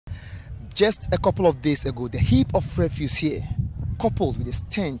Just a couple of days ago, the heap of refuse here, coupled with the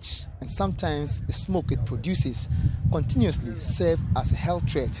stench and sometimes the smoke it produces, continuously serve as a health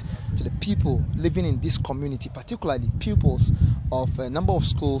threat to the people living in this community, particularly pupils of a number of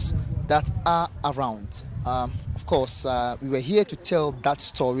schools that are around. Of course, we were here to tell that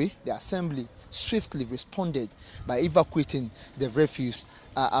story. The assembly swiftly responded by evacuating the refuse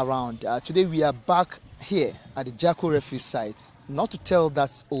around. Today we are back here at the Gyarko Refuse site, not to tell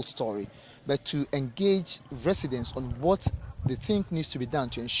that old story, but to engage residents on what they think needs to be done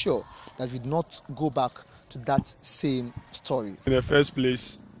to ensure that we do not go back to that same story. In the first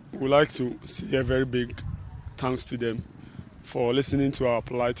place, we'd like to say a very big thanks to them for listening to our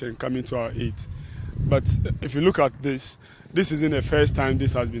plight and coming to our aid. But if you look at this isn't the first time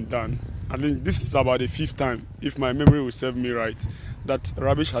this has been done. I think this is about the 5th time, if my memory will serve me right, that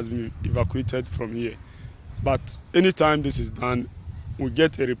rubbish has been evacuated from here. But anytime this is done, we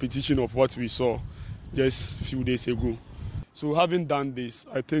get a repetition of what we saw just a few days ago. So having done this,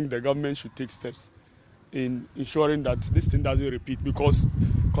 I think the government should take steps in ensuring that this thing doesn't repeat, because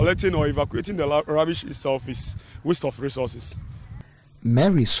collecting or evacuating the rubbish itself is waste of resources.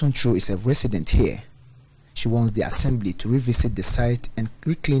 Mary Suntro is a resident here. She wants the assembly to revisit the site and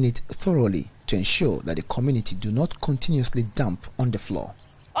reclean it thoroughly to ensure that the community do not continuously dump on the floor.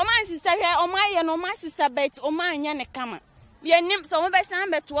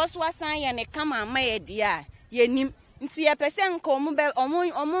 Nti ya pese nko omu be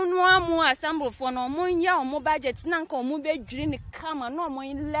omu nua mu assemble for no omu nya omu budget na nka omu be dwiri ne kama no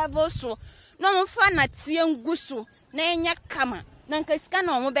omu level so no omu fa na tie nguso na enya kama na nka sika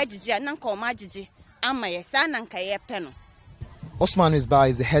na omu be gigi na nka omu agigi ama ye sa na nka ye pe no. Osman Isba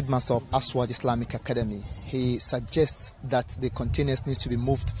is the headmaster of Aswad Islamic Academy. He suggests that the containers need to be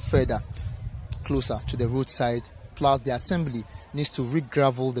moved further, closer to the roadside, plus the assembly needs to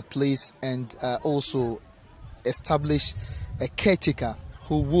re-gravel the place and also establish a caretaker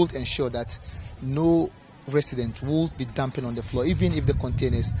who will ensure that no resident will be dumping on the floor, even if the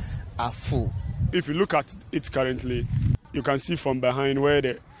containers are full. If you look at it currently, you can see from behind where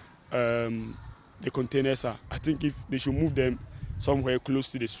the containers are. I think if they should move them somewhere close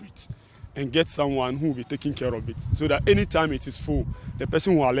to the street and get someone who will be taking care of it, so that anytime it is full, the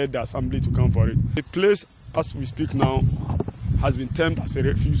person will alert the assembly to come for it. The place, as we speak now, has been termed as a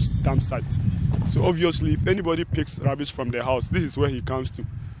refuse dump site. So obviously, if anybody picks rubbish from their house, this is where he comes to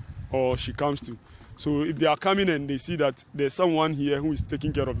or she comes to. So if they are coming and they see that there's someone here who is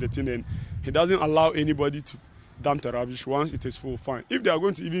taking care of the thing and he doesn't allow anybody to dump the rubbish once it is full, fine. If they are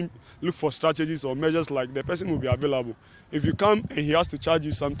going to even look for strategies or measures, like the person will be available. If you come and he has to charge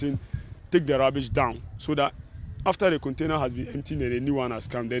you something, take the rubbish down so that after the container has been emptied and a new one has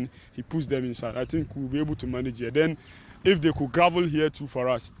come, then he puts them inside. I think we'll be able to manage it. Then if they could gravel here too for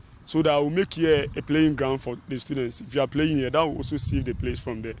us, so that will make here a playing ground for the students. If you are playing here, that will also save the place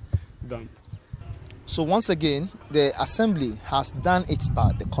from the dump. So once again, the assembly has done its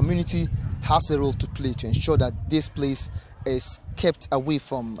part. The community has a role to play to ensure that this place is kept away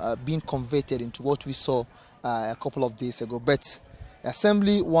from being converted into what we saw a couple of days ago. But the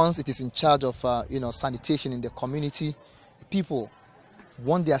assembly, once it is in charge of sanitation in the community, people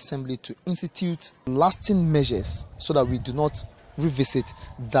want the assembly to institute lasting measures so that we do not revisit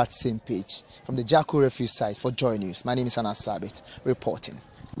that same page. From the Gyarko Refuse site for Joy News, my name is Anas Sabit, reporting.